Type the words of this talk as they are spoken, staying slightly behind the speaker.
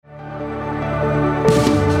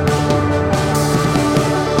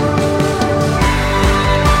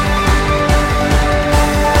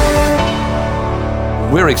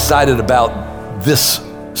we're excited about this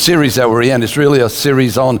series that we're in. It's really a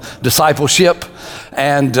series on discipleship,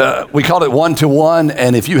 and we call it One-to-One.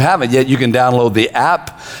 And if you haven't yet, you can download the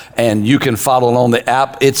app and you can follow along the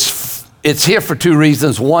app. It's here for two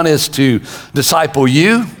reasons. One is to disciple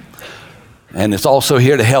you, and it's also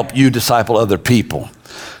here to help you disciple other people.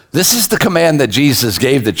 This is the command that Jesus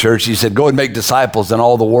gave the church. He said, go and make disciples in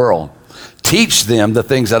all the world. Teach them the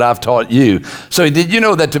things that I've taught you. So did you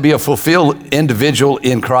know that to be a fulfilled individual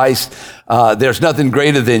in Christ, there's nothing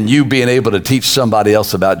greater than you being able to teach somebody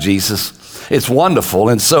else about Jesus? It's wonderful.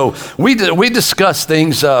 And so we discuss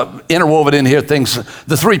things, interwoven in here, things,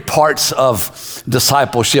 the three parts of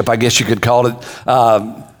discipleship, I guess you could call it.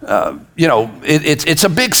 It's a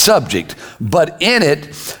big subject, but in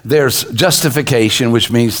it, there's justification,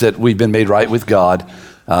 which means that we've been made right with God.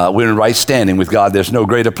 We're in right standing with God. There's no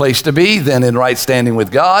greater place to be than in right standing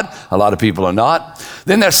with God. A lot of people are not.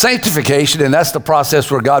 Then there's sanctification, and that's the process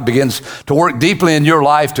where God begins to work deeply in your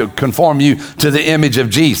life to conform you to the image of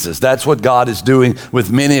Jesus. That's what God is doing with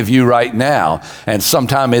many of you right now. And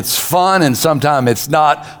sometimes it's fun and sometimes it's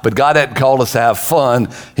not, but God hadn't called us to have fun.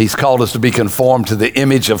 He's called us to be conformed to the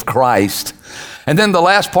image of Christ. And then the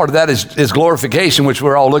last part of that is glorification, which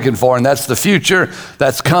we're all looking for, and that's the future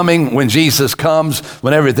that's coming when Jesus comes,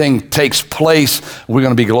 when everything takes place. We're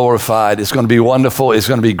going to be glorified. It's going to be wonderful. It's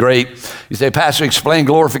going to be great. You say, Pastor, explain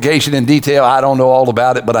glorification in detail. I don't know all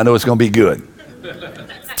about it, but I know it's going to be good.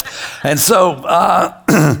 And so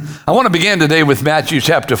I want to begin today with Matthew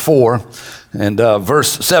chapter 4 and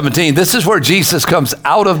verse 17. This is where Jesus comes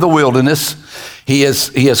out of the wilderness. He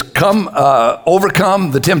has come,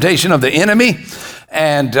 overcome the temptation of the enemy,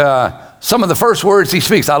 and some of the first words he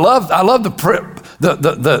speaks. I love the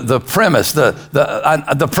premise,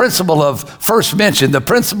 the principle of first mention, the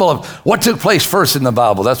principle of what took place first in the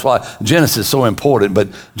Bible. That's why Genesis is so important. But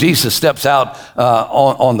Jesus steps out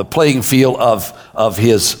on the playing field of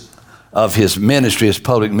his ministry, his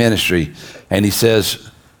public ministry, and he says,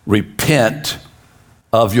 repent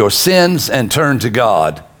of your sins and turn to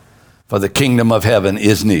God, for the kingdom of heaven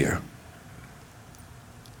is near.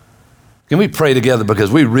 Can we pray together,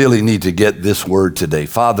 because we really need to get this word today.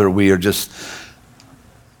 Father, we are just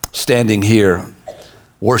standing here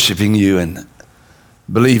worshiping you and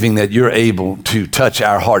believing that you're able to touch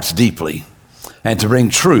our hearts deeply and to bring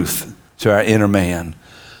truth to our inner man.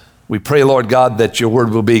 We pray, Lord God, that your word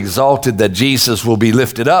will be exalted, that Jesus will be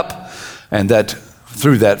lifted up, and that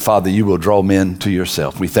through that, Father, you will draw men to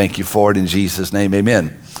yourself. We thank you for it in Jesus' name,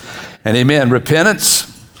 amen. And amen. Repentance.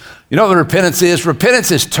 You know what repentance is? Repentance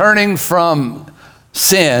is turning from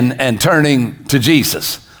sin and turning to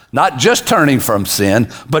Jesus. Not just turning from sin,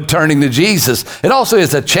 but turning to Jesus. It also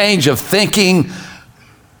is a change of thinking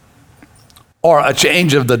or a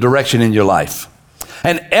change of the direction in your life.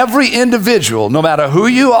 And every individual, no matter who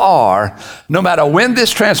you are, no matter when this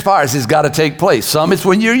transpires, has got to take place. Some it's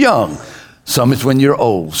when you're young. Some it's when you're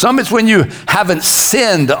old. Some it's when you haven't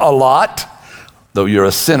sinned a lot, though you're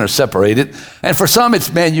a sinner separated. And for some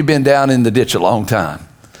it's, man, you've been down in the ditch a long time.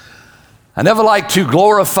 I never like to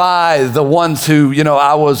glorify the ones who,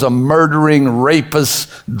 I was a murdering, rapist,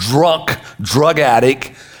 drunk, drug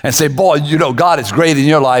addict, and say, boy, God is great in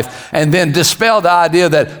your life, and then dispel the idea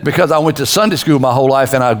that because I went to Sunday school my whole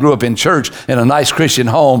life and I grew up in church in a nice Christian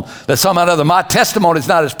home, that somehow or another my testimony is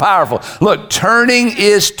not as powerful. Look, turning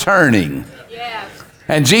is turning. Yes.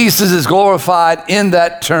 And Jesus is glorified in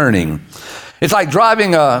that turning. It's like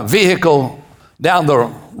driving a vehicle down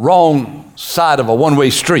the wrong side of a one-way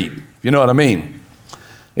street. You know what I mean?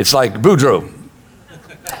 It's like Boudreaux.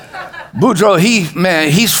 Boudreaux,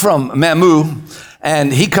 he's from Mamou.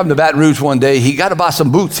 And he come to Baton Rouge one day. He got to buy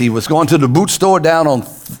some boots. He was going to the boot store down on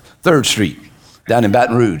 3rd Street, down in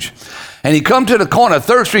Baton Rouge. And he come to the corner.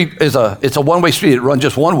 3rd Street it's a one-way street. It runs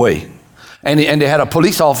just one way. And they had a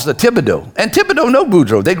police officer, Thibodeau. And Thibodeau know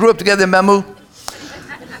Boudreaux. They grew up together in Mamou.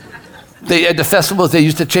 At the festivals, they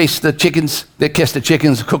used to chase the chickens. They catch the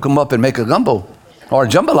chickens, cook them up, and make a gumbo. Or a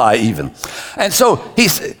jambalaya even. And so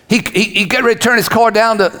he get ready to turn his car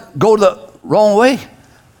down to go the wrong way.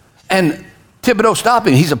 And Thibodeau stopped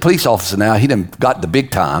him. He's a police officer now. He done got the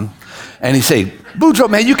big time. And he say, Boudreaux,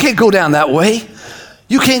 man, you can't go down that way.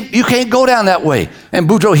 You can't go down that way. And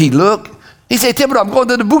Boudreaux, he looked. He said, Thibodeau, I'm going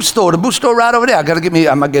to the boot store right over there.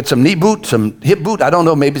 I might get some knee boot, some hip boot. I don't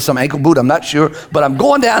know, maybe some ankle boot. I'm not sure. But I'm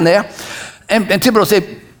going down there. And Thibodeau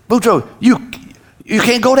said, Boudreaux, you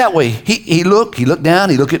can't go that way. He looked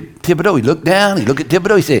down. He looked at Thibodeau. He looked down. He looked at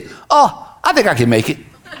Thibodeau. He said, oh, I think I can make it.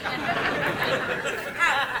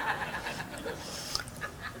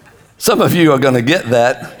 Some of you are going to get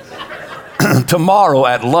that tomorrow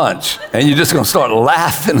at lunch, and you're just going to start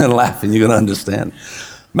laughing and laughing. You're going to understand.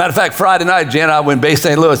 Matter of fact, Friday night, Jen and I went Bay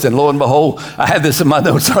St. Louis, and lo and behold, I had this in my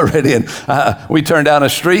notes already, and we turned down a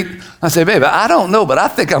street. I said, baby, I don't know, but I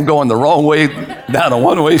think I'm going the wrong way down a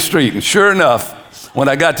one-way street. And sure enough, when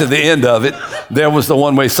I got to the end of it, there was the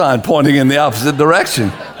one-way sign pointing in the opposite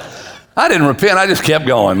direction. I didn't repent. I just kept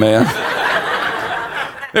going, man.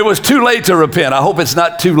 It was too late to repent. I hope it's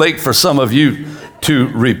not too late for some of you to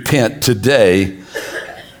repent today.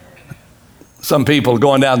 Some people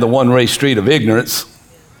going down the one-way street of ignorance,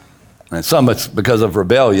 and some it's because of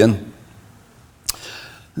rebellion,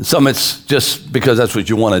 and some it's just because that's what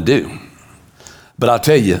you want to do. But I'll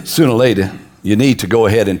tell you, sooner or later, you need to go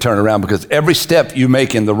ahead and turn around, because every step you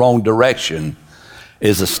make in the wrong direction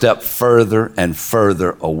is a step further and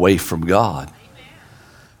further away from God.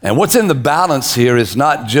 And what's in the balance here is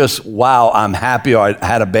not just, wow, I'm happy, or I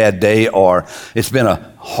had a bad day, or it's been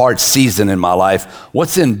a hard season in my life.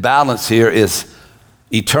 What's in balance here is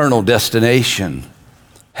eternal destination,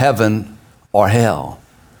 heaven or hell.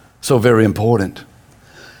 So very important.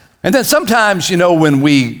 And then sometimes, when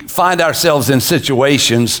we find ourselves in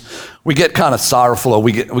situations, we get kind of sorrowful, or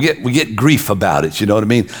we get grief about it, you know what I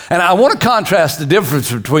mean? And I want to contrast the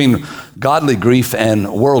difference between godly grief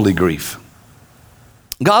and worldly grief.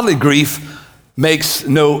 Godly grief makes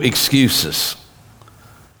no excuses.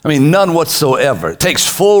 None whatsoever. It takes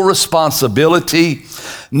full responsibility,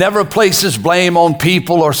 never places blame on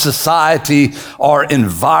people or society or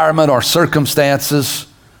environment or circumstances.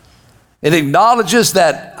 It acknowledges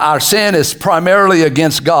that our sin is primarily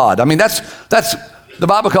against God. That's the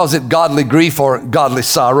Bible calls it godly grief or godly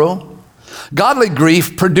sorrow. Godly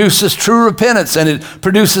grief produces true repentance, and it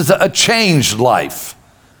produces a changed life.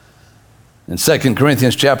 In 2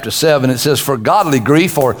 Corinthians chapter 7, it says, for godly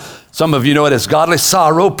grief, or some of you know it as godly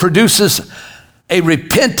sorrow, produces a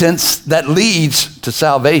repentance that leads to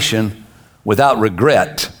salvation without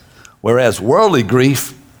regret, whereas worldly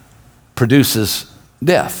grief produces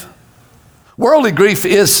death. Worldly grief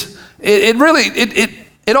it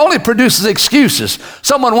only produces excuses.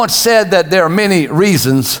 Someone once said that there are many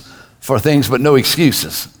reasons for things, but no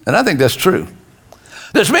excuses. And I think that's true.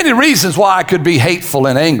 There's many reasons why I could be hateful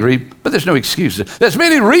and angry, but there's no excuses. There's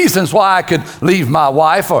many reasons why I could leave my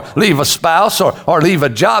wife or leave a spouse or leave a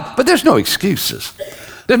job, but there's no excuses.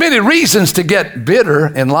 There's many reasons to get bitter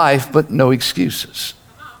in life, but no excuses.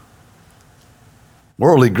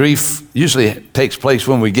 Worldly grief usually takes place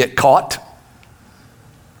when we get caught.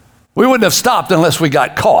 We wouldn't have stopped unless we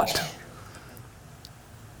got caught.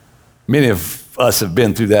 Many of us have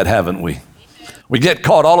been through that, haven't we? We get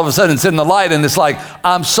caught, all of a sudden it's in the light, and it's like,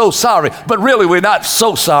 I'm so sorry. But really, we're not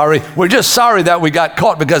so sorry. We're just sorry that we got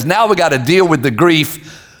caught, because now we got to deal with the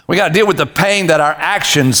grief. We got to deal with the pain that our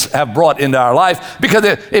actions have brought into our life, because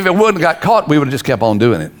if it wouldn't have got caught, we would have just kept on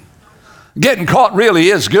doing it. Getting caught really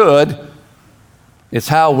is good. It's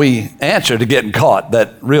how we answer to getting caught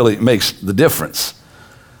that really makes the difference.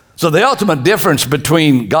 So the ultimate difference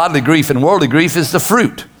between godly grief and worldly grief is the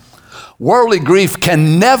fruit. Worldly grief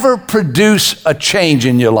can never produce a change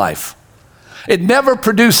in your life. It never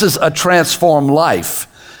produces a transformed life.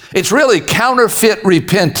 It's really counterfeit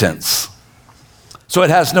repentance. So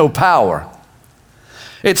it has no power.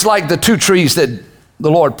 It's like the two trees that the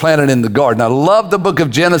Lord planted in the garden. I love the book of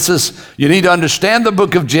Genesis. You need to understand the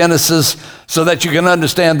book of Genesis so that you can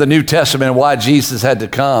understand the New Testament and why Jesus had to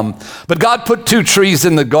come. But God put two trees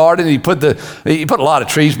in the garden. He put a lot of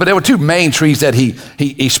trees, but there were two main trees that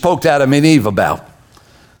he spoke to Adam and Eve about.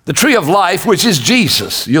 The tree of life, which is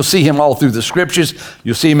Jesus. You'll see him all through the scriptures.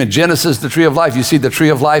 You'll see him in Genesis, the tree of life. You see the tree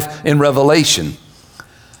of life in Revelation.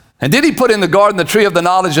 And then he put in the garden the tree of the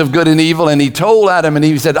knowledge of good and evil, and he told Adam and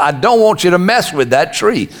Eve, he said, I don't want you to mess with that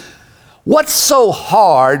tree. What's so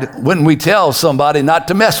hard when we tell somebody not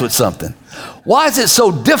to mess with something? Why is it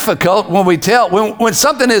so difficult when when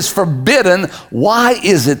something is forbidden, why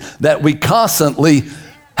is it that we constantly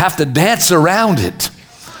have to dance around it?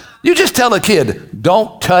 You just tell a kid,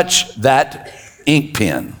 don't touch that ink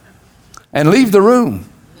pen, and leave the room.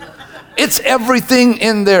 It's everything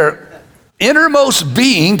in their innermost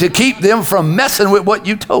being to keep them from messing with what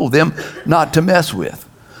you told them not to mess with.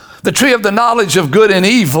 The tree of the knowledge of good and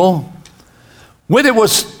evil, when it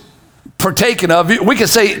was partaken of, we could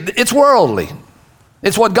say it's worldly.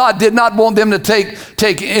 It's what God did not want them to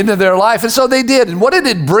take into their life, and so they did. And what did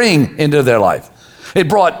it bring into their life? It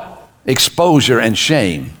brought exposure and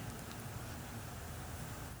shame.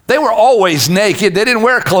 They were always naked. They didn't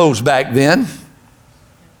wear clothes back then.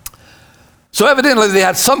 So evidently they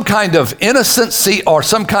had some kind of innocency or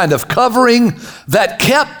some kind of covering that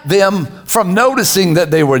kept them from noticing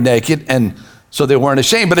that they were naked, and so they weren't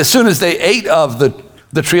ashamed. But as soon as they ate of the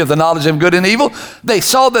the tree of the knowledge of good and evil, they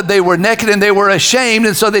saw that they were naked and they were ashamed,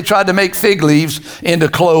 and so they tried to make fig leaves into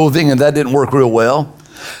clothing, and that didn't work real well.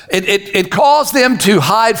 It caused them to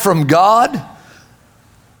hide from God.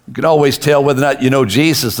 You can always tell whether or not you know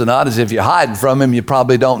Jesus or not, as if you're hiding from him, you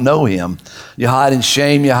probably don't know him. You hide in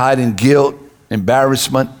shame, you hide in guilt,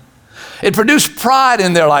 embarrassment. It produced pride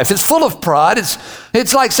in their life. It's full of pride.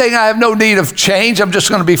 It's like saying, I have no need of change. I'm just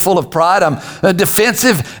going to be full of pride. I'm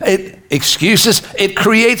defensive. Excuses. It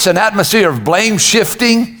creates an atmosphere of blame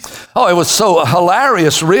shifting. Oh, it was so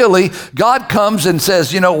hilarious, really. God comes and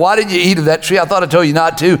says, why didn't you eat of that tree? I thought I told you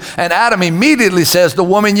not to. And Adam immediately says, the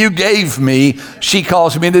woman you gave me, she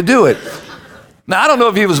caused me to do it. Now, I don't know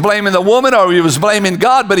if he was blaming the woman or he was blaming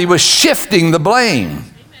God, but he was shifting the blame.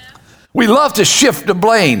 We love to shift the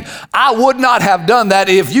blame. I would not have done that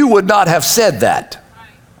if you would not have said that.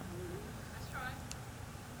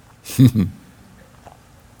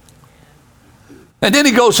 And then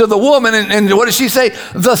he goes to the woman, and what does she say?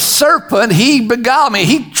 The serpent, he beguiled me.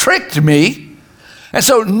 He tricked me. And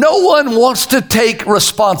so no one wants to take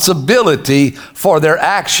responsibility for their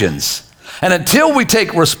actions. And until we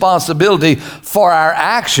take responsibility for our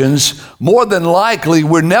actions, more than likely,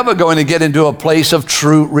 we're never going to get into a place of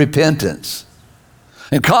true repentance.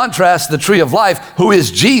 In contrast, the tree of life, who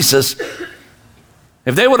is Jesus,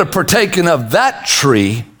 if they would have partaken of that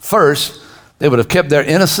tree first, they would have kept their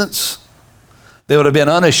innocence. They would have been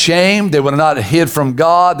unashamed. They would have not hid from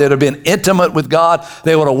God. They would have been intimate with God.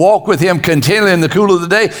 They would have walked with him continually in the cool of the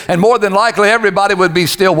day. And more than likely, everybody would be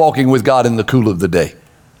still walking with God in the cool of the day.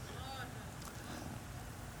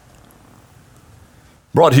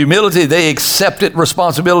 Brought humility, they accepted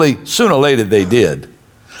responsibility. Sooner or later, they did.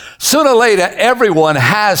 Sooner or later, everyone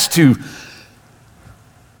has to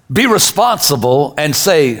be responsible and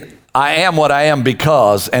say, I am what I am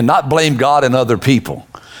because, and not blame God and other people.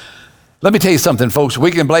 Let me tell you something, folks.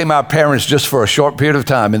 We can blame our parents just for a short period of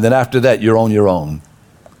time, and then after that, you're on your own.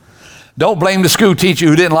 Don't blame the school teacher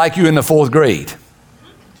who didn't like you in the 4th grade.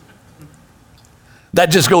 That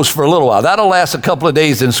just goes for a little while. That'll last a couple of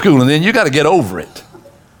days in school, and then you got to get over it.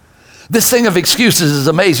 This thing of excuses is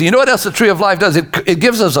amazing. You know what else the tree of life does? It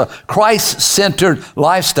gives us a Christ-centered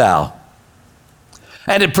lifestyle.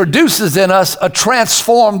 And it produces in us a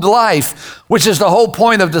transformed life, which is the whole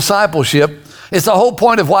point of discipleship. It's the whole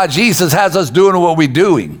point of why Jesus has us doing what we're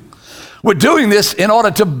doing. We're doing this in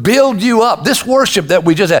order to build you up. This worship that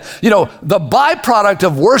we just had, the byproduct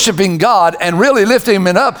of worshiping God and really lifting him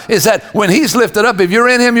up is that when he's lifted up, if you're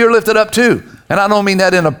in him, you're lifted up too. And I don't mean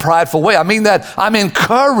that in a prideful way. I mean that I'm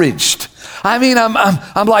encouraged. I mean,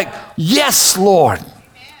 I'm like, yes, Lord,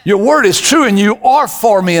 your word is true and you are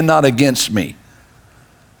for me and not against me.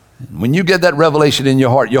 When you get that revelation in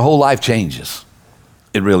your heart, your whole life changes.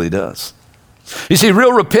 It really does. You see,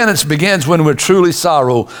 real repentance begins when we're truly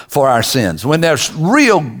sorrow for our sins, when there's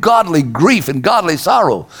real godly grief and godly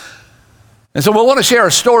sorrow. And so we want to share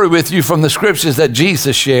a story with you from the scriptures that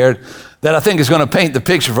Jesus shared that I think is going to paint the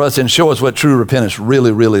picture for us and show us what true repentance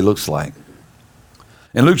really, really looks like.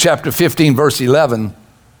 In Luke chapter 15, verse 11,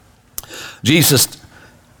 Jesus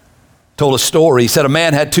told a story. He said, a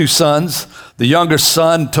man had 2 sons. The younger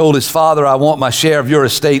son told his father, I want my share of your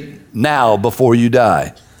estate now before you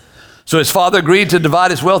die. So his father agreed to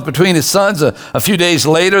divide his wealth between his sons. A few days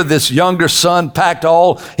later, this younger son packed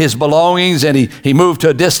all his belongings and he moved to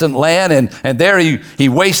a distant land, and there he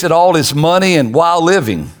wasted all his money and while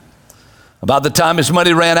living. About the time his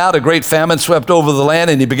money ran out, a great famine swept over the land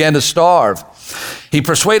and he began to starve. He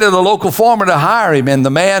persuaded a local farmer to hire him, and the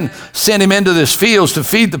man sent him into his fields to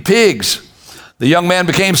feed the pigs. The young man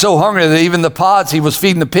became so hungry that even the pods he was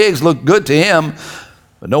feeding the pigs looked good to him,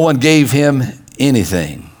 but no one gave him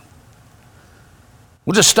anything.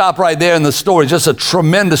 We'll just stop right there in the story. Just a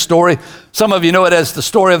tremendous story. Some of you know it as the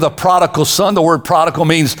story of the prodigal son. The word prodigal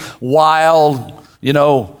means wild,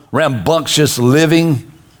 rambunctious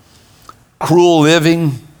living, cruel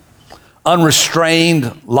living,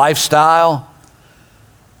 unrestrained lifestyle.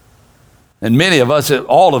 And many of us,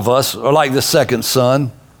 all of us, are like the second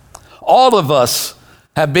son. All of us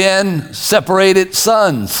have been separated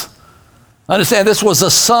sons. Understand, this was a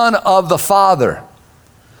son of the Father.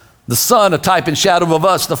 The Son, a type and shadow of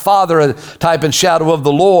us. The Father, a type and shadow of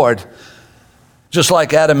the Lord. Just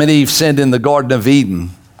like Adam and Eve sinned in the Garden of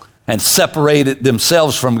Eden and separated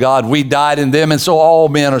themselves from God, we died in them, and so all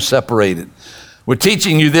men are separated. We're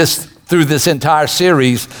teaching you this through this entire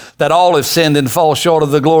series, that all have sinned and fall short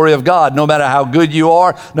of the glory of God. No matter how good you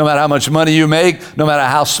are, no matter how much money you make, no matter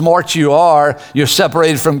how smart you are, you're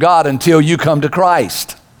separated from God until you come to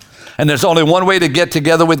Christ. And there's only one way to get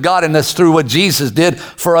together with God, and that's through what Jesus did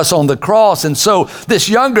for us on the cross. And so this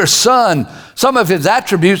younger son, some of his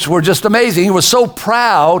attributes were just amazing. He was so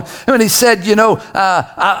proud. And he said,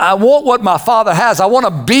 I want what my father has. I want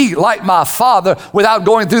to be like my father without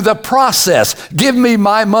going through the process. Give me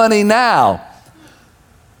my money now.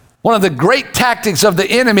 One of the great tactics of the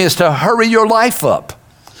enemy is to hurry your life up.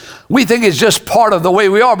 We think it's just part of the way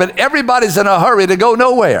we are, but everybody's in a hurry to go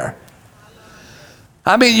nowhere.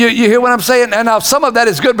 I mean, you hear what I'm saying? And now some of that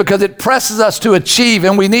is good because it presses us to achieve,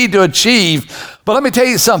 and we need to achieve. But let me tell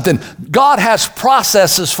you something. God has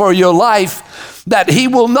processes for your life that he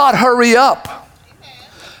will not hurry up.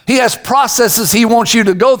 He has processes he wants you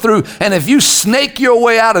to go through, and if you snake your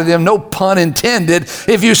way out of them, no pun intended,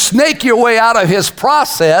 if you snake your way out of his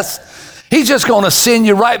process, he's just going to send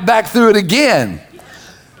you right back through it again.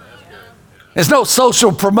 There's no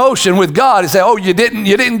social promotion with God. He say, oh, you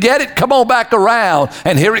didn't get it? Come on back around,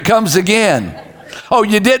 and here it comes again. Oh,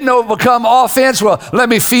 you didn't overcome offense? Well, let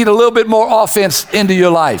me feed a little bit more offense into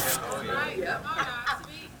your life.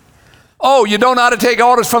 Oh, you don't know how to take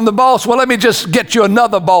orders from the boss? Well, let me just get you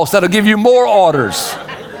another boss that'll give you more orders.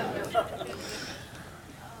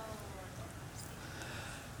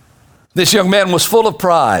 This young man was full of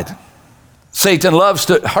pride. Satan loves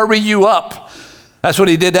to hurry you up. That's what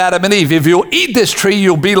he did to Adam and Eve. If you'll eat this tree,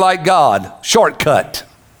 you'll be like God. Shortcut.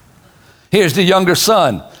 Here's the younger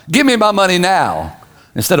son. Give me my money now.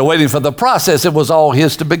 Instead of waiting for the process, it was all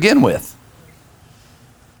his to begin with.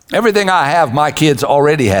 Everything I have, my kids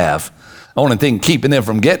already have. The only thing keeping them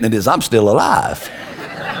from getting it is I'm still alive.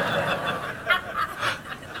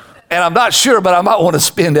 And I'm not sure, but I might want to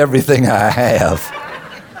spend everything I have.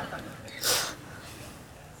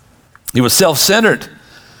 He was self-centered.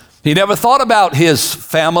 He never thought about his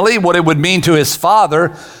family, what it would mean to his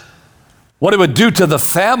father, what it would do to the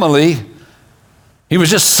family. He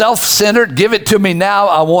was just self-centered. Give it to me now.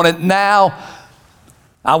 I want it now.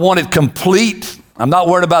 I want it complete. I'm not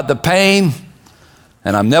worried about the pain.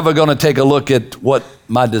 And I'm never going to take a look at what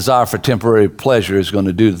my desire for temporary pleasure is going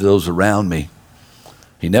to do to those around me.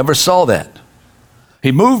 He never saw that.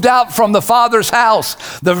 He moved out from the Father's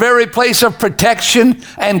house, the very place of protection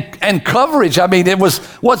and coverage. I mean, it was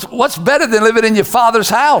what's better than living in your Father's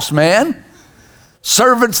house, man?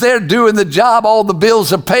 Servants there doing the job, all the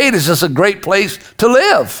bills are paid. It's just a great place to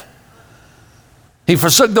live. He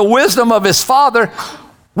forsook the wisdom of his father,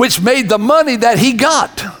 which made the money that he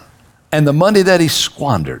got and the money that he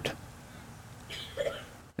squandered.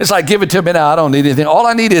 It's like, give it to me now. I don't need anything. All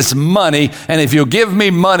I need is money, and if you'll give me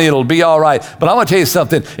money, it'll be all right. But I'm going to tell you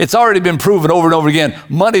something. It's already been proven over and over again.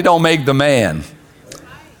 Money don't make the man.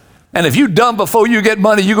 And if you're dumb before you get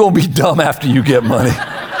money, you're going to be dumb after you get money.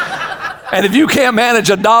 And if you can't manage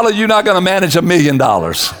 $1, you're not going to manage $1 million.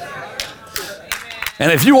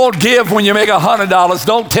 And if you won't give when you make $100,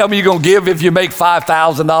 don't tell me you're going to give if you make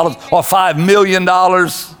 $5,000 or $5 million.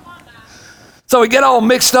 So we get all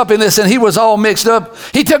mixed up in this, and he was all mixed up.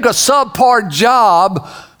 He took a subpar job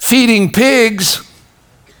feeding pigs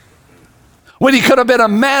when he could have been a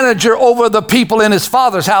manager over the people in his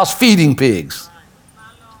father's house feeding pigs.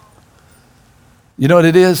 You know what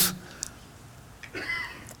it is?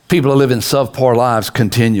 People are living subpar lives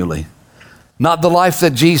continually. Not the life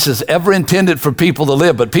that Jesus ever intended for people to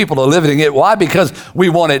live, but people are living it. Why? Because we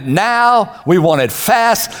want it now, we want it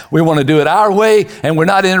fast, we want to do it our way, and we're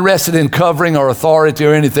not interested in covering or authority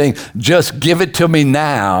or anything. Just give it to me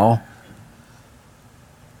now.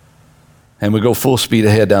 And we go full speed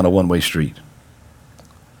ahead down a one-way street.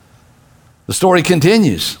 The story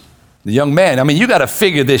continues. The young man, I mean, you got to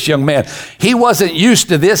figure this young man. He wasn't used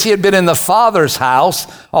to this. He had been in the Father's house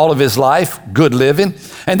all of his life, good living.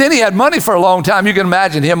 And then he had money for a long time. You can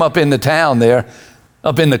imagine him up in the town there,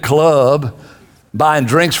 up in the club, buying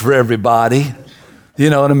drinks for everybody. You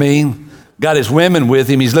know what I mean? Got his women with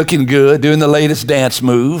him. He's looking good, doing the latest dance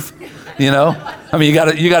move. You know? I mean, you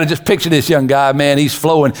got to just picture this young guy, man. He's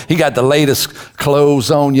flowing. He got the latest clothes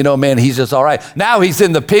on. You know, man, he's just all right. Now he's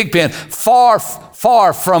in the pig pen, far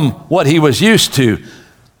from what he was used to.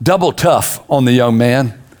 Double tough on the young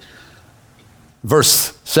man.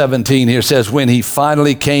 Verse 17 here says, when he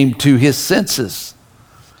finally came to his senses.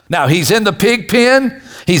 Now he's in the pig pen.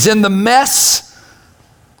 He's in the mess.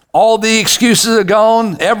 All the excuses are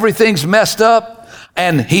gone. Everything's messed up.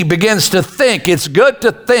 And he begins to think. It's good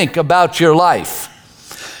to think about your life.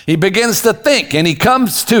 He begins to think, and he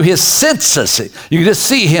comes to his senses. You can just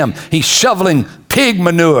see him. He's shoveling pig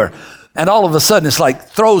manure. And all of a sudden, it's like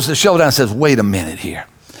throws the shovel down and says, wait a minute here.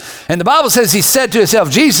 And the Bible says he said to himself,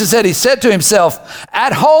 Jesus said he said to himself,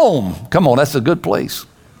 at home, come on, that's a good place.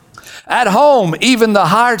 At home, even the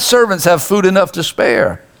hired servants have food enough to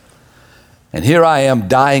spare. And here I am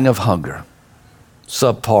dying of hunger.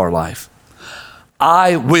 Subpar life.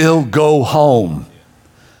 I will go home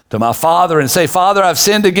to my father and say, Father, I've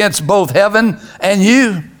sinned against both heaven and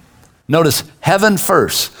you. Notice, heaven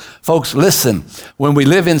first. Folks, listen, when we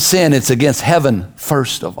live in sin, it's against heaven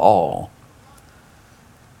first of all.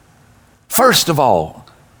 First of all.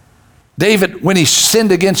 David, when he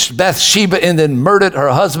sinned against Bathsheba and then murdered her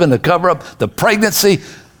husband to cover up the pregnancy,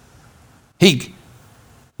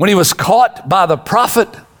 when he was caught by the prophet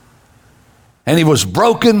and he was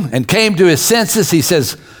broken and came to his senses, he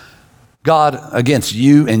says, God, against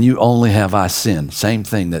you and you only have I sinned. Same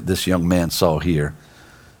thing that this young man saw here.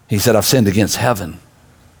 He said, I've sinned against heaven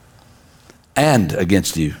and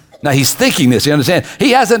against you. Now he's thinking this, you understand?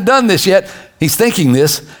 He hasn't done this yet. He's thinking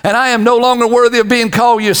this. And I am no longer worthy of being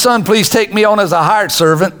called your son. Please take me on as a hired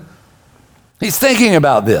servant. He's thinking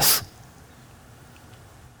about this.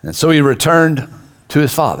 And so he returned to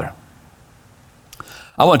his father.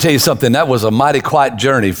 I want to tell you something. That was a mighty quiet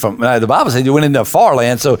journey. The Bible said he went into a far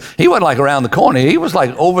land, so he wasn't like around the corner. He was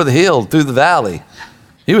like over the hill, through the valley.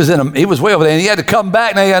 He was way over there, and he had to come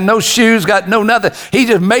back. Now he had no shoes, got no nothing. He's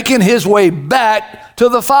just making his way back to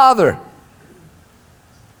the Father.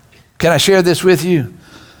 Can I share this with you?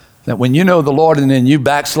 That when you know the Lord and then you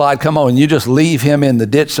backslide, come on, and you just leave him in the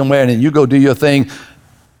ditch somewhere and then you go do your thing,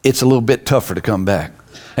 it's a little bit tougher to come back.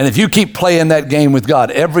 And if you keep playing that game with God,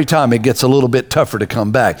 every time it gets a little bit tougher to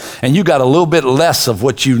come back. And you got a little bit less of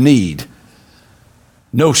what you need.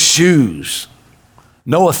 No shoes,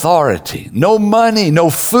 no authority, no money, no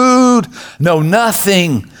food, no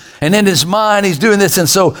nothing. And in his mind, he's doing this. And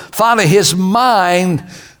so finally,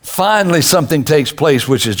 something takes place,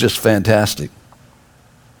 which is just fantastic.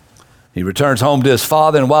 He returns home to his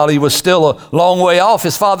father, and while he was still a long way off,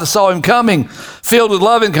 his father saw him coming. Filled with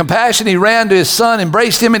love and compassion, he ran to his son,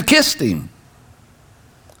 embraced him, and kissed him.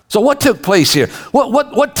 So what took place here?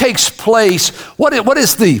 What takes place? What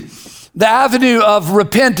is the avenue of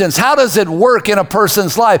repentance? How does it work in a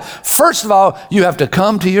person's life? First of all, you have to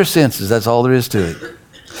come to your senses. That's all there is to it.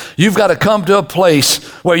 You've got to come to a place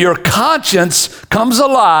where your conscience comes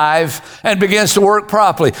alive and begins to work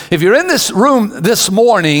properly. If you're in this room this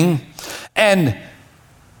morning and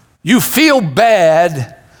you feel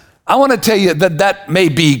bad, I want to tell you that may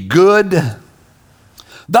be good.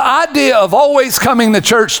 The idea of always coming to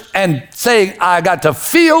church and saying, I got to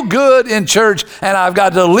feel good in church and I've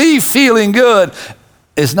got to leave feeling good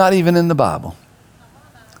is not even in the Bible.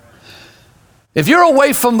 If you're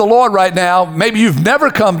away from the Lord right now, maybe you've never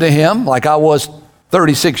come to him like I was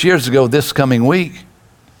 36 years ago this coming week.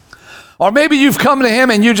 Or maybe you've come to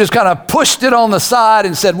him and you just kind of pushed it on the side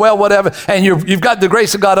and said, well, whatever, and you've got the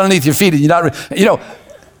grace of God underneath your feet and you're not,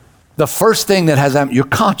 the first thing that has happened, your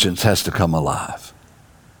conscience has to come alive.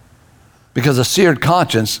 Because a seared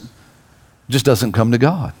conscience just doesn't come to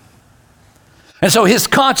God. And so his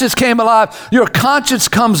conscience came alive. Your conscience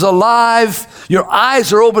comes alive. Your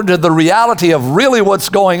eyes are open to the reality of really what's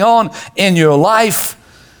going on in your life.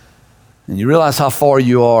 And you realize how far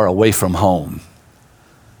you are away from home.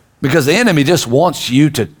 Because the enemy just wants you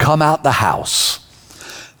to come out the house.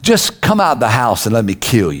 Just come out the house and let me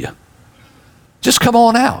kill you. Just come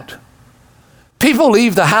on out. People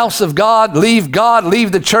leave the house of God, leave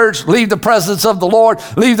the church, leave the presence of the Lord,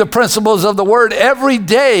 leave the principles of the Word every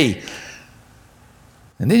day.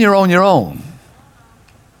 And then you're on your own.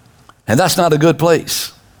 And that's not a good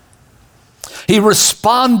place. He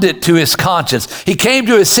responded to his conscience. He came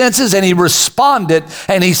to his senses and he responded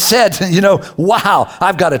and he said, wow,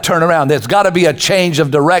 I've got to turn around. There's got to be a change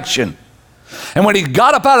of direction. And when he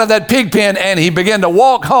got up out of that pig pen and he began to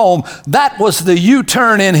walk home, that was the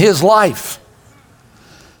U-turn in his life.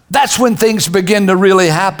 That's when things begin to really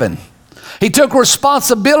happen. He took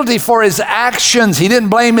responsibility for his actions. He didn't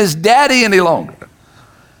blame his daddy any longer.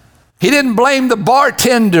 He didn't blame the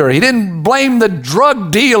bartender. He didn't blame the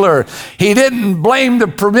drug dealer. He didn't blame the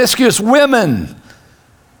promiscuous women.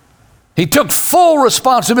 He took full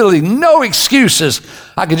responsibility, no excuses.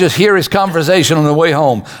 I could just hear his conversation on the way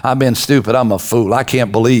home. I've been stupid. I'm a fool. I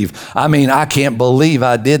can't believe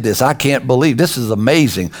I did this. I can't believe. This is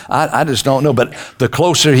amazing. I just don't know. But the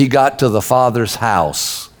closer he got to the Father's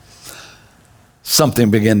house, something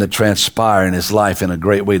began to transpire in his life in a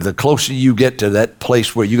great way. The closer you get to that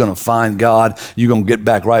place where you're going to find God, you're going to get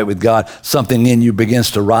back right with God, something in you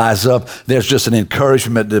begins to rise up. There's just an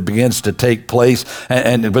encouragement that begins to take place.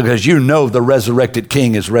 And because you know the resurrected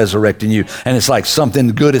King is resurrecting you. And it's like something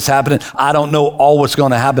good is happening. I don't know all what's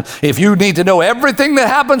going to happen. If you need to know everything that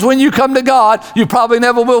happens when you come to God, you probably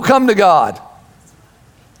never will come to God.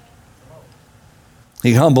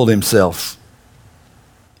 He humbled himself.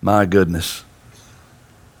 My goodness.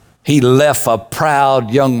 He left a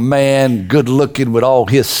proud young man, good looking with all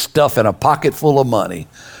his stuff and a pocket full of money.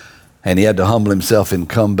 And he had to humble himself and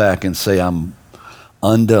come back and say, I'm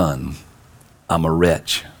undone. I'm a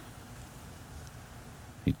wretch.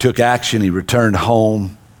 He took action. He returned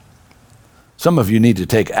home. Some of you need to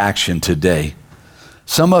take action today.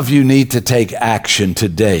 Some of you need to take action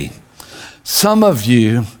today. Some of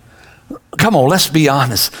you, come on, let's be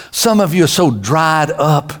honest. Some of you are so dried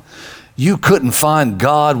up, you couldn't find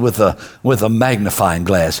God with a magnifying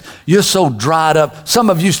glass. You're so dried up. Some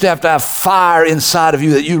of you used to have fire inside of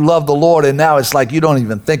you that you love the Lord, and now it's like you don't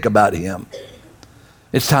even think about Him.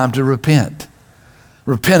 It's time to repent.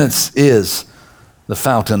 Repentance is the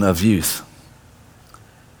fountain of youth.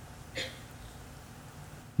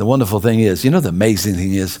 The wonderful thing is, the amazing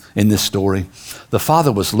thing is in this story, the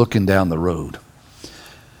father was looking down the road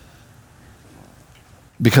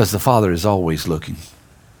because the Father is always looking.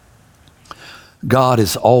 God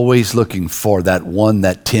is always looking for that 1,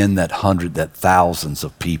 that 10, that 100, that thousands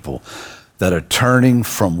of people that are turning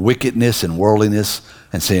from wickedness and worldliness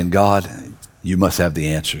and saying, God, you must have the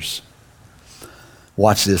answers.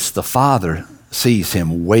 Watch this. The Father sees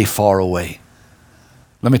him way far away.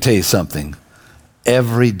 Let me tell you something.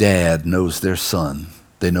 Every dad knows their son.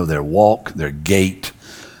 They know their walk, their gait.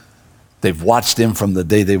 They've watched him from the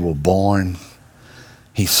day they were born.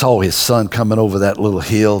 He saw his son coming over that little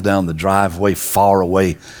hill down the driveway far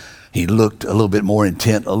away. He looked a little bit more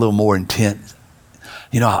intent, a little more intent.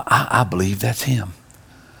 I believe that's him.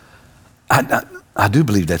 I do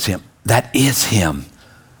believe that's him. That is him.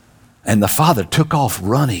 And the father took off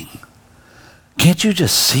running. Can't you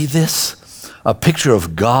just see this? A picture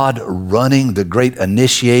of God running, the great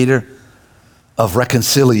initiator of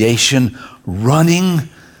reconciliation, running.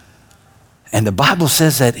 And the Bible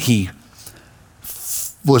says that he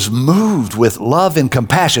was moved with love and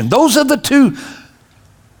compassion. Those are the two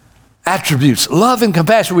attributes, love and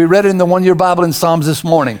compassion. We read it in the one-year Bible in Psalms this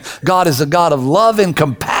morning. God is a God of love and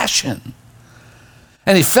compassion.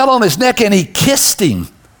 And he fell on his neck and he kissed him.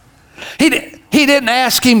 He didn't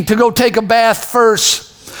ask him to go take a bath first.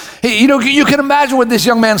 You can imagine what this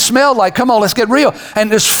young man smelled like. Come on, let's get real.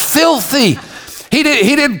 And it's filthy. He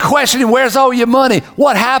didn't question him, where's all your money?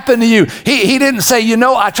 What happened to you? He didn't say,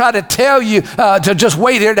 I tried to tell you to just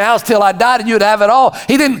wait here at the house till I died and you'd have it all.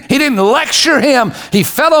 He didn't lecture him. He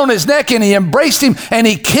fell on his neck and he embraced him and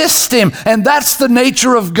he kissed him. And that's the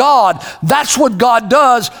nature of God. That's what God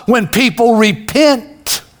does when people repent.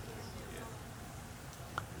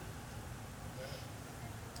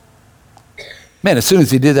 Man, as soon as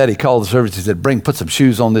he did that, he called the servants. He said, put some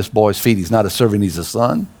shoes on this boy's feet. He's not a servant, he's a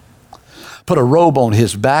son. Put a robe on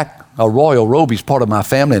his back, a royal robe. He's part of my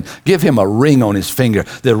family. And give him a ring on his finger,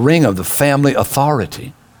 the ring of the family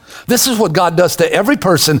authority. This is what God does to every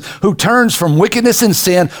person who turns from wickedness and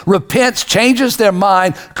sin, repents, changes their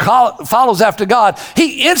mind, follows after God.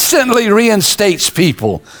 He instantly reinstates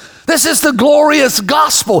people. This is the glorious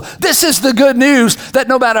gospel. This is the good news that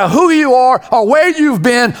no matter who you are or where you've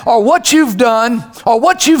been or what you've done or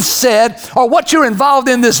what you've said or what you're involved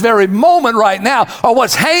in this very moment right now or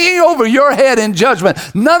what's hanging over your head in judgment,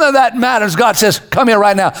 none of that matters. God says, come here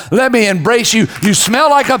right now. Let me embrace you. You smell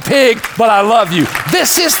like a pig, but I love you.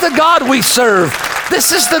 This is the God we serve.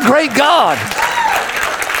 This is the great God.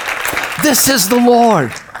 This is the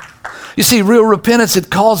Lord. You see, real repentance, it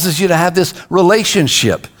causes you to have this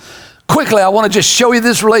relationship. Quickly, I want to just show you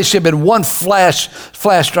this relationship in one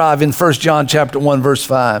flash drive in 1 John chapter 1, verse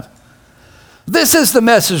 5. This is the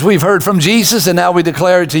message we've heard from Jesus, and now we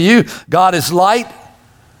declare it to you. God is light,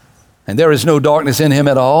 and there is no darkness in him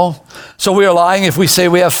at all. So we are lying if we say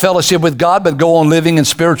we have fellowship with God, but go on living in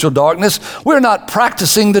spiritual darkness. We're not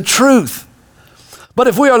practicing the truth. But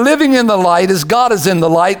if we are living in the light as God is in the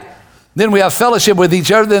light, then we have fellowship with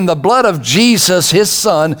each other. Then the blood of Jesus, his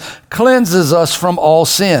son, cleanses us from all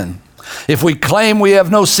sin. If we claim we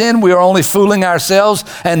have no sin, we are only fooling ourselves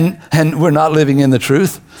and we're not living in the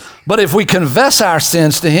truth. But if we confess our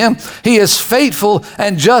sins to him, he is faithful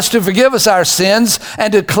and just to forgive us our sins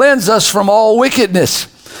and to cleanse us from all wickedness.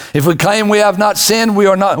 If we claim we have not sinned,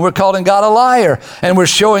 we're calling God a liar, and we're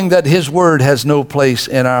showing that his word has no place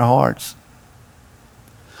in our hearts.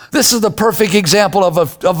 This is the perfect example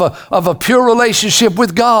of a pure relationship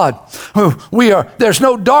with God. There's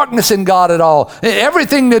no darkness in God at all.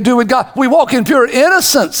 Everything to do with God, we walk in pure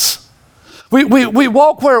innocence. We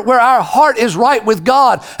walk where our heart is right with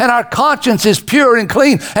God and our conscience is pure and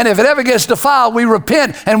clean. And if it ever gets defiled, we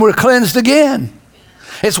repent and we're cleansed again.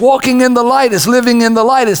 It's walking in the light. It's living in the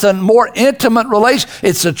light. It's a more intimate relation.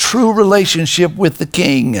 It's a true relationship with the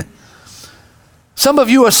King. Some of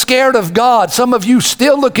you are scared of God. Some of you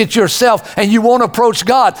still look at yourself and you won't approach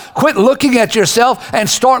God. Quit looking at yourself and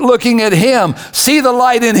start looking at Him. See the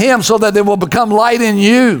light in Him so that there will become light in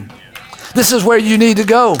you. This is where you need to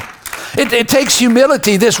go. It takes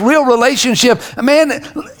humility, this real relationship. Man,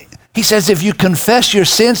 He says if you confess your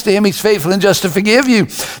sins to Him, He's faithful and just to forgive you.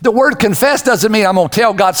 The word confess doesn't mean I'm going to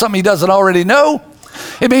tell God something He doesn't already know.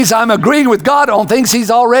 It means I'm agreeing with God on things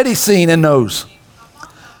He's already seen and knows.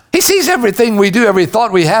 He sees everything we do, every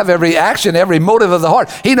thought we have, every action, every motive of the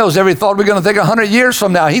heart. He knows every thought we're going to think 100 years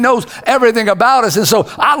from now. He knows everything about us. And so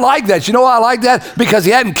I like that. You know why I like that? Because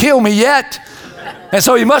He hadn't killed me yet. And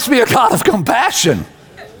so He must be a God of compassion.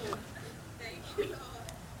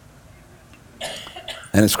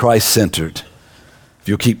 And it's Christ-centered. If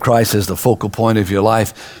you keep Christ as the focal point of your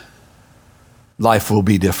life, life will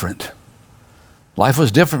be different. Life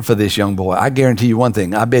was different for this young boy. I guarantee you one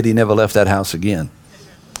thing. I bet he never left that house again.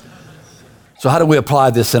 So how do we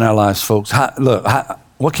apply this in our lives, folks?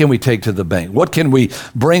 What can we take to the bank? What can we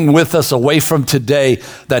bring with us away from today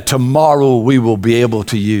that tomorrow we will be able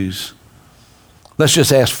to use? Let's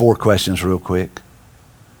just ask 4 questions real quick.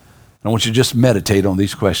 I want you to just meditate on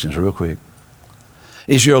these questions real quick.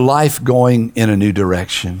 Is your life going in a new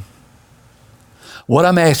direction? What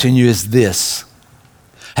I'm asking you is this.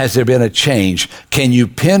 Has there been a change? Can you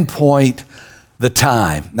pinpoint the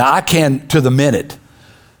time? Now I can to the minute.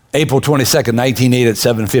 April 22nd, 1980 at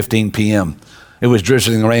 7:15 p.m. It was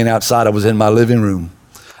drizzling rain outside. I was in my living room.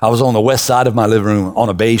 I was on the west side of my living room on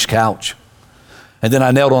a beige couch. And then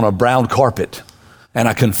I knelt on a brown carpet and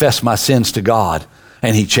I confessed my sins to God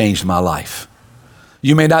and He changed my life.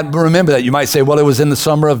 You may not remember that. You might say, well, it was in the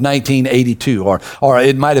summer of 1982, or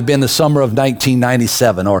it might have been the summer of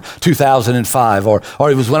 1997, or 2005, or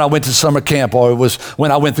it was when I went to summer camp, or it was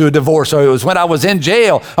when I went through a divorce, or it was when I was in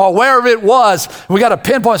jail, or wherever it was. We got to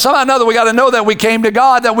pinpoint. Somehow or another, we got to know that we came to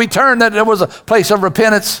God, that we turned, that there was a place of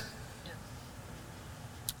repentance.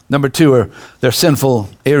 Number 2, are there sinful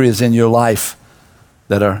areas in your life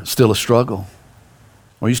that are still a struggle?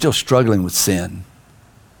 Or are you still struggling with sin?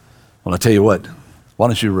 Well, I tell you what. Why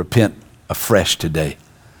don't you repent afresh today?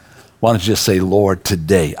 Why don't you just say, Lord,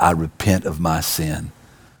 today I repent of my sin.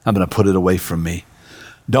 I'm going to put it away from me.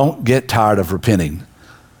 Don't get tired of repenting.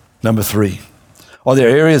 Number 3, are there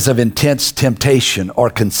areas of intense temptation or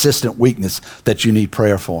consistent weakness that you need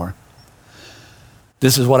prayer for?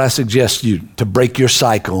 This is what I suggest you to break your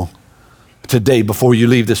cycle today. Before you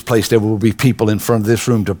leave this place, there will be people in front of this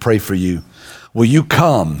room to pray for you. Will you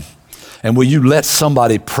come and will you let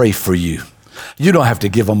somebody pray for you? You don't have to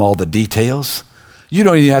give them all the details. You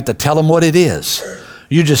don't even have to tell them what it is.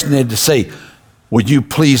 You just need to say, would you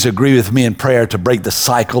please agree with me in prayer to break the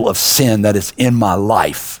cycle of sin that is in my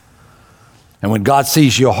life? And when God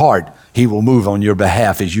sees your heart, He will move on your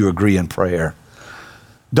behalf as you agree in prayer.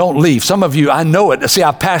 Don't leave. Some of you, I know it. See,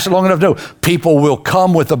 I've pastored long enough to know people will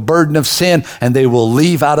come with a burden of sin and they will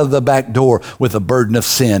leave out of the back door with a burden of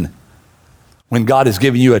sin. When God has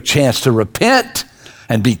given you a chance to repent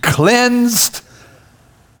and be cleansed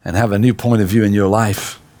and have a new point of view in your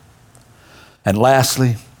life. And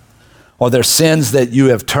lastly, are there sins that you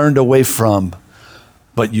have turned away from,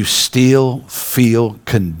 but you still feel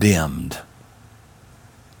condemned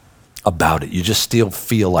about it? You just still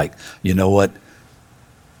feel like, you know what?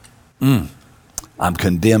 I'm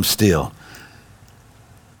condemned still.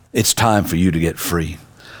 It's time for you to get free.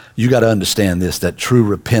 You got to understand this, that true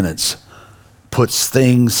repentance puts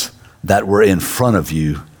things that were in front of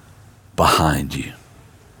you behind you.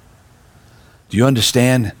 Do you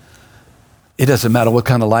understand? It doesn't matter what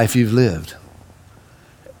kind of life you've lived.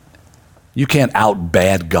 You can't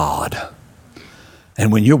out-bad God.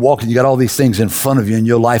 And when you're walking, you got all these things in front of you and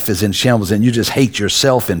your life is in shambles and you just hate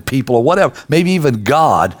yourself and people or whatever, maybe even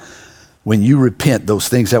God. When you repent, those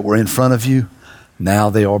things that were in front of you, now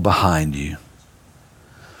they are behind you.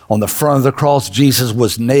 On the front of the cross, Jesus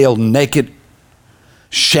was nailed naked,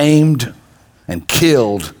 shamed, and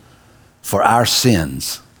killed for our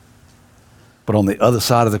sins. But on the other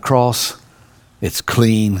side of the cross, it's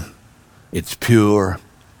clean, it's pure,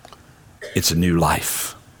 it's a new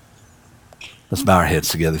life. Let's bow our heads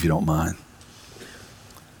together if you don't mind.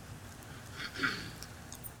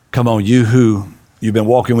 Come on, you've been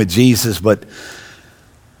walking with Jesus, but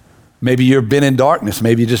maybe you've been in darkness.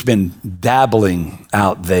 Maybe you've just been dabbling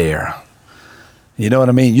out there. You know what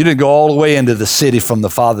I mean? You didn't go all the way into the city from the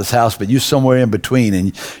Father's house, but you're somewhere in between,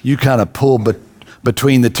 and you kind of pull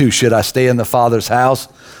between the two. Should I stay in the Father's house,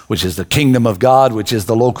 which is the kingdom of God, which is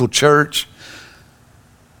the local church?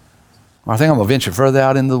 Or I think I'm going to venture further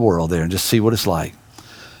out into the world there and just see what it's like.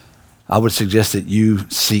 I would suggest that you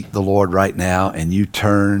seek the Lord right now and you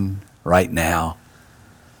turn right now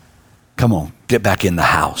Come on, get back in the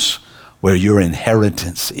house where your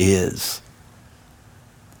inheritance is.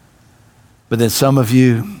 But then some of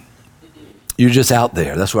you, you're just out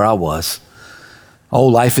there. That's where I was. Oh,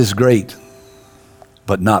 life is great,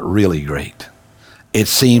 but not really great. It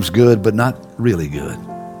seems good, but not really good.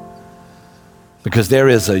 Because there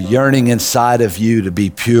is a yearning inside of you to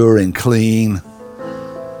be pure and clean.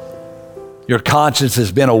 Your conscience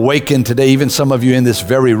has been awakened today. Even some of you in this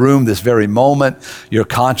very room, this very moment, your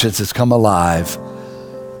conscience has come alive.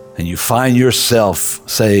 And you find yourself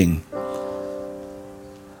saying,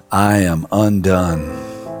 I am undone.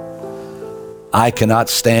 I cannot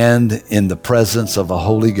stand in the presence of a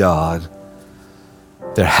holy God.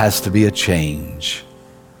 There has to be a change.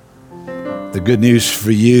 The good news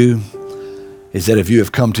for you is that if you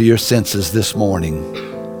have come to your senses this morning,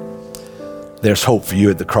 there's hope for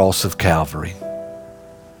you at the cross of Calvary.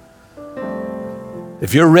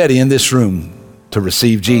 If you're ready in this room to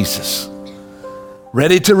receive Jesus,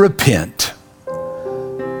 ready to repent,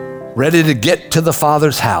 ready to get to the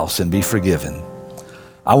Father's house and be forgiven,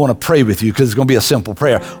 I want to pray with you because it's going to be a simple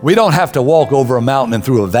prayer. We don't have to walk over a mountain and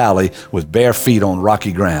through a valley with bare feet on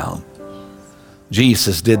rocky ground.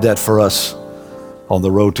 Jesus did that for us on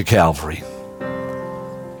the road to Calvary.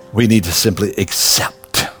 We need to simply accept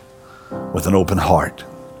with an open heart.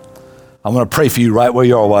 I'm going to pray for you right where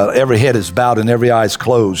you are while every head is bowed and every eye is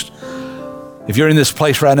closed. If you're in this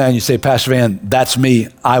place right now and you say, Pastor Van, that's me.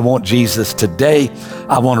 I want Jesus today.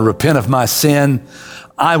 I want to repent of my sin.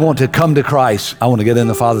 I want to come to Christ. I want to get in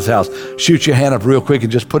the Father's house. Shoot your hand up real quick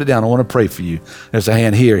and just put it down. I want to pray for you. There's a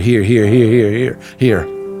hand here. Over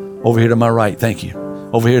here to my right. Thank you.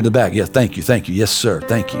 Over here in the back. Yes, thank you. Yes, sir.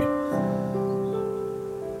 Thank you.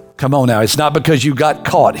 Come on now. It's not because you got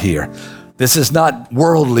caught here. This is not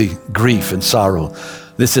worldly grief and sorrow.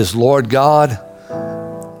 This is, Lord God,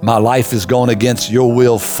 my life is going against your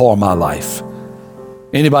will for my life.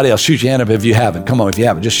 Anybody else? Shoot your hand up if you haven't. Come on, if you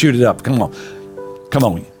haven't. Just shoot it up. Come on.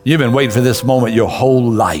 You've been waiting for this moment your whole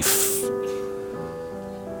life.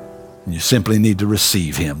 You simply need to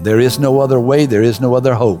receive him. There is no other way. There is no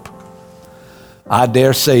other hope. I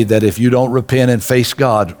dare say that if you don't repent and face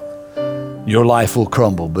God, your life will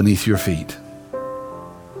crumble beneath your feet.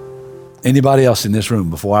 Anybody else in this room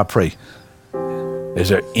before I pray? Is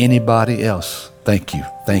there anybody else? Thank you.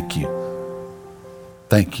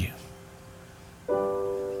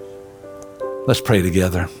 Let's pray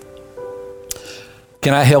together.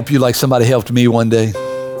 Can I help you like somebody helped me one day?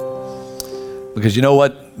 Because you know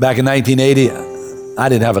what? Back in 1980, I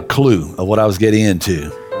didn't have a clue of what I was getting into.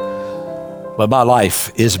 But my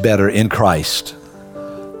life is better in Christ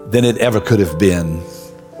than it ever could have been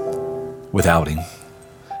without him.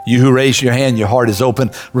 You who raise your hand, your heart is open.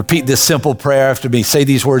 Repeat this simple prayer after me. Say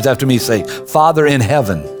these words after me. Say, Father in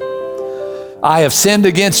heaven, I have sinned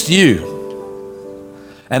against you,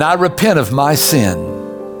 and I repent of my sin.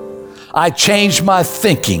 I change my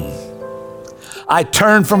thinking. I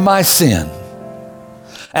turn from my sin,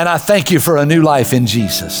 and I thank you for a new life in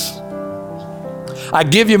Jesus. I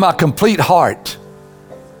give you my complete heart.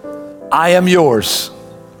 I am yours.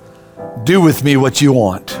 Do with me what you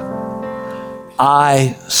want.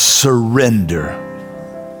 I surrender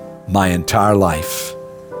my entire life.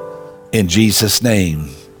 In Jesus' name,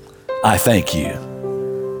 I thank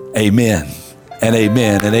you. Amen and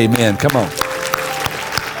amen and amen. Come on.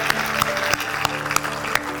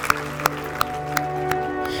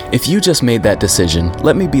 If you just made that decision,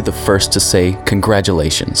 let me be the first to say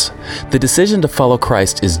congratulations. The decision to follow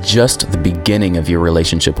Christ is just the beginning of your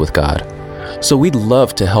relationship with God. So we'd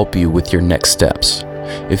love to help you with your next steps.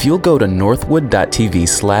 If you'll go to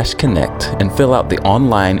northwood.tv/connect and fill out the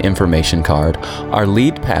online information card, our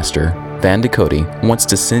lead pastor, Van Ducote, wants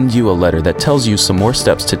to send you a letter that tells you some more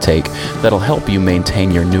steps to take that'll help you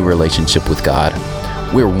maintain your new relationship with God.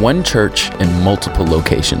 We're one church in multiple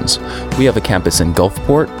locations. We have a campus in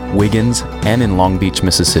Gulfport, Wiggins, and in Long Beach,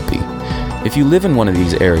 Mississippi. If you live in one of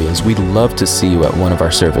these areas, we'd love to see you at one of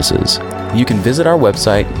our services. You can visit our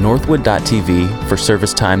website, northwood.tv, for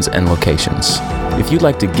service times and locations. If you'd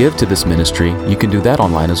like to give to this ministry, you can do that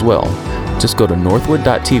online as well. Just go to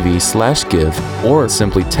northwood.tv/give or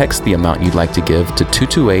simply text the amount you'd like to give to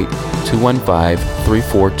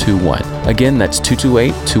 228-215-3421. Again, that's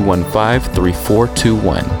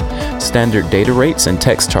 228-215-3421. Standard data rates and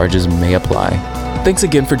text charges may apply. Thanks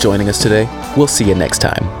again for joining us today. We'll see you next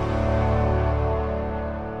time.